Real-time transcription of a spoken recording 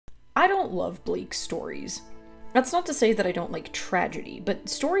I don't love bleak stories. That's not to say that I don't like tragedy, but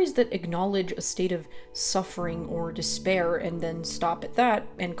stories that acknowledge a state of suffering or despair and then stop at that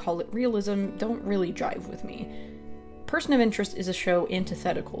and call it realism don't really jive with me. Person of Interest is a show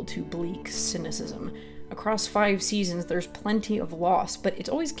antithetical to bleak cynicism. Across 5 seasons, there's plenty of loss, but it's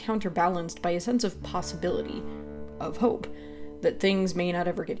always counterbalanced by a sense of possibility, of hope. That things may not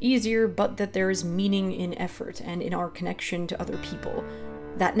ever get easier, but that there is meaning in effort and in our connection to other people.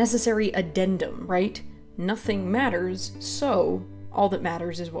 That necessary addendum, right? Nothing matters, so all that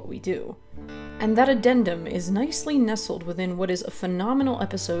matters is what we do. And that addendum is nicely nestled within what is a phenomenal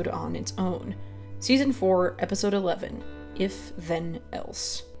episode on its own. Season 4, Episode 11, If Then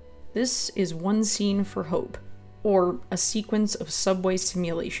Else. This is One Scene for Hope, or a sequence of subway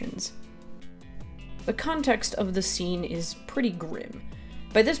simulations. The context of the scene is pretty grim.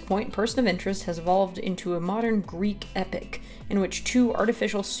 By this point, Person of Interest has evolved into a modern Greek epic, in which 2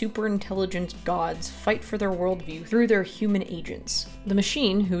 artificial superintelligent gods fight for their worldview through their human agents. The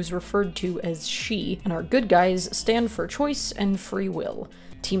machine, who's referred to as she, and our good guys stand for choice and free will.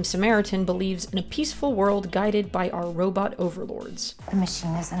 Team Samaritan believes in a peaceful world guided by our robot overlords. The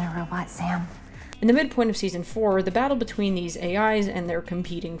machine isn't a robot, Sam. In the midpoint of Season 4, the battle between these AIs and their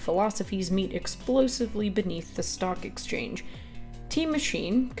competing philosophies meet explosively beneath the stock exchange. Team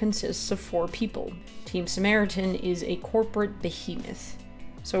Machine consists of 4 people. Team Samaritan is a corporate behemoth.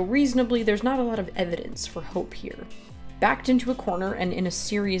 So reasonably, there's not a lot of evidence for hope here. Backed into a corner and in a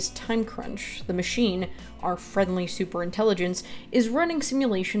serious time crunch, the machine, our friendly superintelligence, is running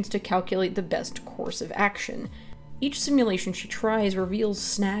simulations to calculate the best course of action. Each simulation she tries reveals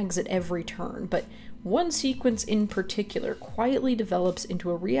snags at every turn, but one sequence in particular quietly develops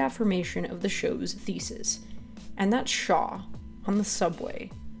into a reaffirmation of the show's thesis. And that's Shaw, on the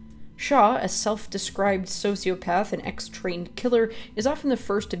subway. Shaw, a self-described sociopath and ex-trained killer, is often the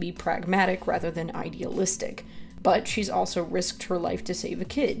first to be pragmatic rather than idealistic. But she's also risked her life to save a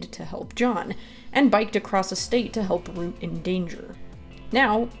kid, to help John, and biked across a state to help Root in danger.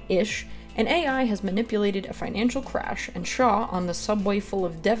 Now, ish, an AI has manipulated a financial crash, and Shaw, on the subway full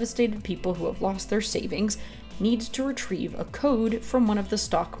of devastated people who have lost their savings, needs to retrieve a code from one of the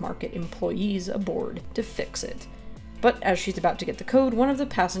stock market employees aboard to fix it. But as she's about to get the code, one of the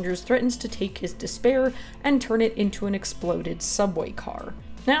passengers threatens to take his despair and turn it into an exploded subway car.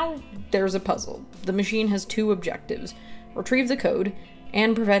 Now, there's a puzzle. The machine has 2 objectives: retrieve the code,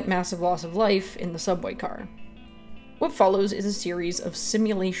 and prevent massive loss of life in the subway car. What follows is a series of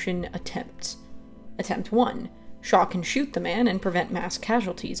simulation attempts. Attempt 1. Shaw can shoot the man and prevent mass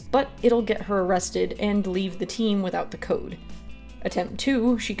casualties, but it'll get her arrested and leave the team without the code. Attempt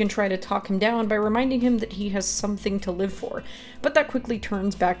 2, she can try to talk him down by reminding him that he has something to live for, but that quickly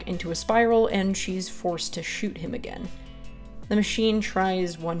turns back into a spiral and she's forced to shoot him again. The machine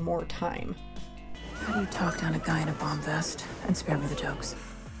tries one more time. How do you talk down a guy in a bomb vest? And spare me the jokes.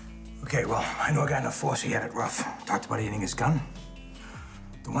 Okay, well, I know a guy in the force, he had it rough. Talked about eating his gun.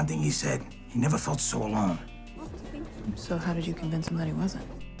 The one thing he said, he never felt so alone. So how did you convince him that he wasn't?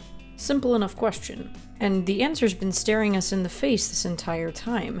 Simple enough question. And the answer's been staring us in the face this entire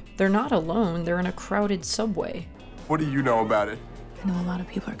time. They're not alone, they're in a crowded subway. What do you know about it? I know a lot of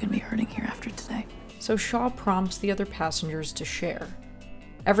people are gonna be hurting here after today. So Shaw prompts the other passengers to share.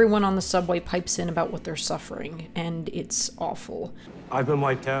 Everyone on the subway pipes in about what they're suffering, and it's awful. I've been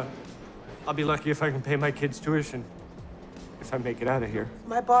wiped out. I'll be lucky if I can pay my kids' tuition. If I make it out of here.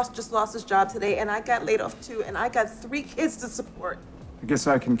 My boss just lost his job today, and I got laid off too, and I got 3 kids to support. I guess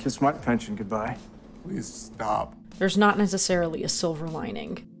I can kiss my pension goodbye. Please stop. There's not necessarily a silver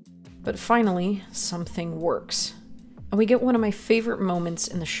lining. But finally, something works. And we get one of my favorite moments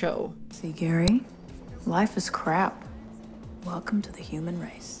in the show. See, Gary? Life is crap. Welcome to the human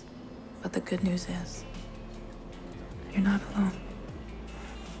race. But the good news is, you're not alone.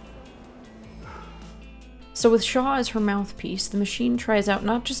 So with Shaw as her mouthpiece, the machine tries out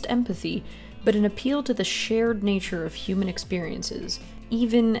not just empathy, but an appeal to the shared nature of human experiences,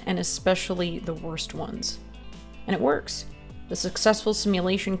 even and especially the worst ones. And it works. The successful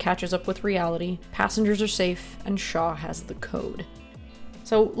simulation catches up with reality, passengers are safe, and Shaw has the code.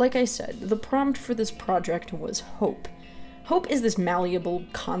 So, like I said, the prompt for this project was hope. Hope is this malleable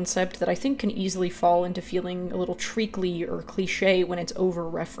concept that I think can easily fall into feeling a little treacly or cliche when it's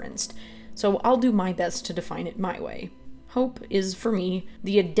over-referenced, so I'll do my best to define it my way. Hope is, for me,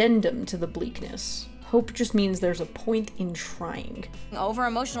 the addendum to the bleakness. Hope just means there's a point in trying.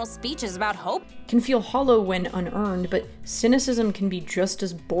 Over-emotional speeches about hope Can feel hollow when unearned, but cynicism can be just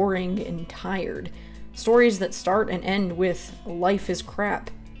as boring and tired. Stories that start and end with, life is crap,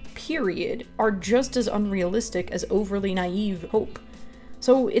 period, are just as unrealistic as overly naive hope.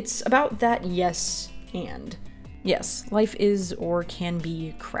 So it's about that yes and. Yes, life is or can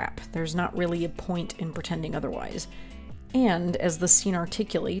be crap. There's not really a point in pretending otherwise. And, as the scene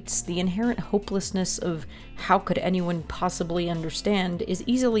articulates, the inherent hopelessness of how could anyone possibly understand is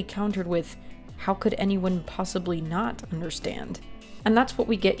easily countered with how could anyone possibly not understand? And that's what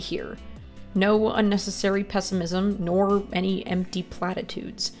we get here. No unnecessary pessimism, nor any empty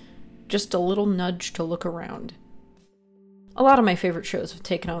platitudes. Just a little nudge to look around. A lot of my favorite shows have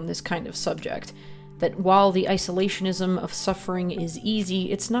taken on this kind of subject, that while the isolationism of suffering is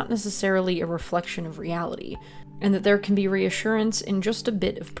easy, it's not necessarily a reflection of reality, and that there can be reassurance in just a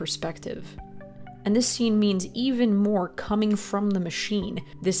bit of perspective. And this scene means even more coming from the machine,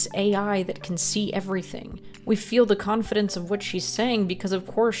 this AI that can see everything. We feel the confidence of what she's saying because of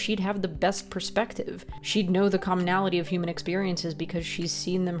course she'd have the best perspective. She'd know the commonality of human experiences because she's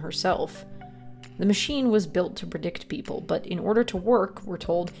seen them herself. The machine was built to predict people, but in order to work, we're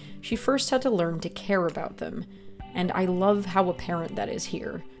told, she first had to learn to care about them. And I love how apparent that is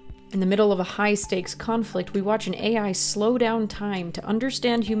here. In the middle of a high-stakes conflict, we watch an AI slow down time to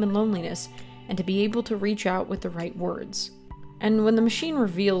understand human loneliness and to be able to reach out with the right words. And when the machine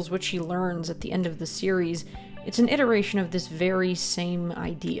reveals what she learns at the end of the series, it's an iteration of this very same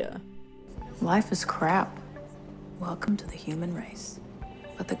idea. Life is crap. Welcome to the human race.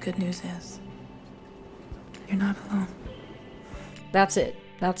 But the good news is, you're not alone. That's it.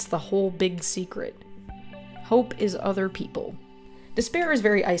 That's the whole big secret. Hope is other people. Despair is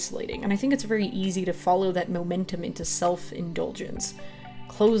very isolating, and I think it's very easy to follow that momentum into self-indulgence,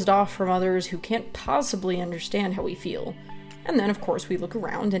 closed off from others who can't possibly understand how we feel. And then, of course, we look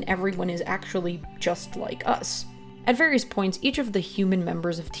around and everyone is actually just like us. At various points, each of the human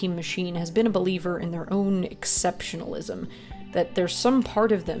members of Team Machine has been a believer in their own exceptionalism, that there's some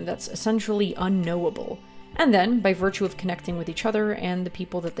part of them that's essentially unknowable. And then, by virtue of connecting with each other and the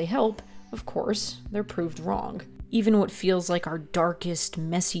people that they help, of course, they're proved wrong. Even what feels like our darkest,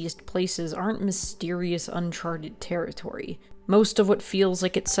 messiest places aren't mysterious, uncharted territory. Most of what feels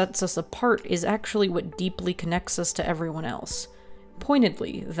like it sets us apart is actually what deeply connects us to everyone else.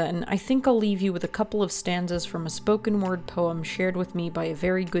 Pointedly, then, I think I'll leave you with a couple of stanzas from a spoken word poem shared with me by a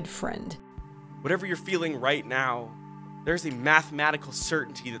very good friend. Whatever you're feeling right now, there's a mathematical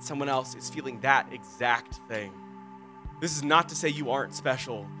certainty that someone else is feeling that exact thing. This is not to say you aren't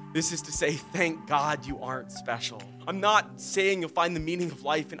special. This is to say, thank God you aren't special. I'm not saying you'll find the meaning of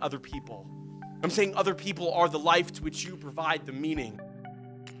life in other people. I'm saying other people are the life to which you provide the meaning.